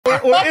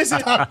or is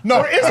it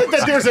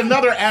that there's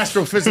another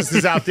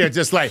astrophysicist out there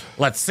just like,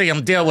 let's see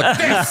them deal with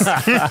this.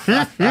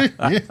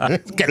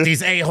 Get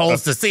these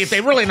a-holes to see if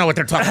they really know what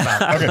they're talking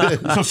about.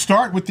 Okay. So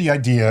start with the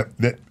idea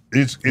that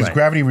is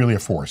gravity really a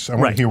force? I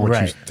want to hear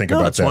what you think about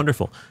that. That's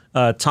wonderful.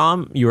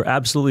 Tom, you're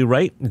absolutely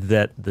right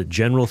that the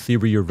general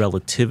theory of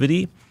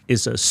relativity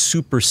is a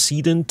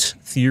supersedent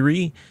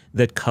theory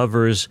that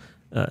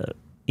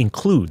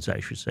includes, I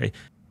should say,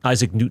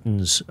 Isaac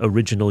Newton's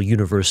original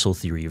universal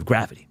theory of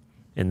gravity.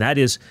 And that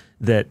is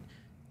that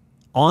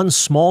on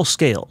small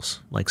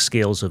scales, like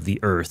scales of the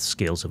Earth,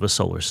 scales of a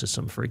solar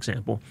system, for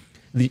example,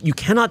 you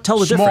cannot tell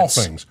the difference.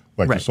 Small things,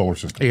 like the solar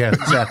system. Yeah,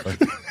 exactly.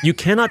 You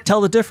cannot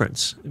tell the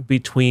difference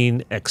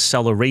between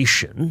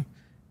acceleration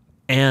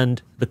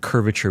and the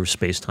curvature of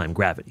space-time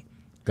gravity.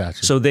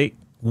 Gotcha. So they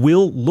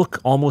will look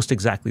almost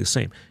exactly the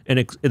same.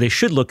 And they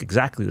should look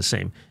exactly the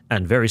same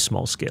on very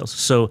small scales.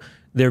 So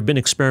there have been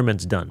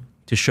experiments done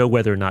to show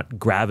whether or not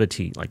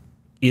gravity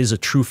is a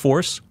true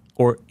force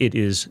or it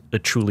is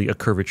truly a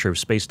curvature of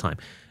space-time.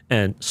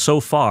 And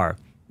so far,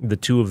 the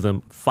two of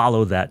them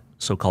follow that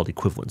so-called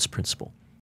equivalence principle.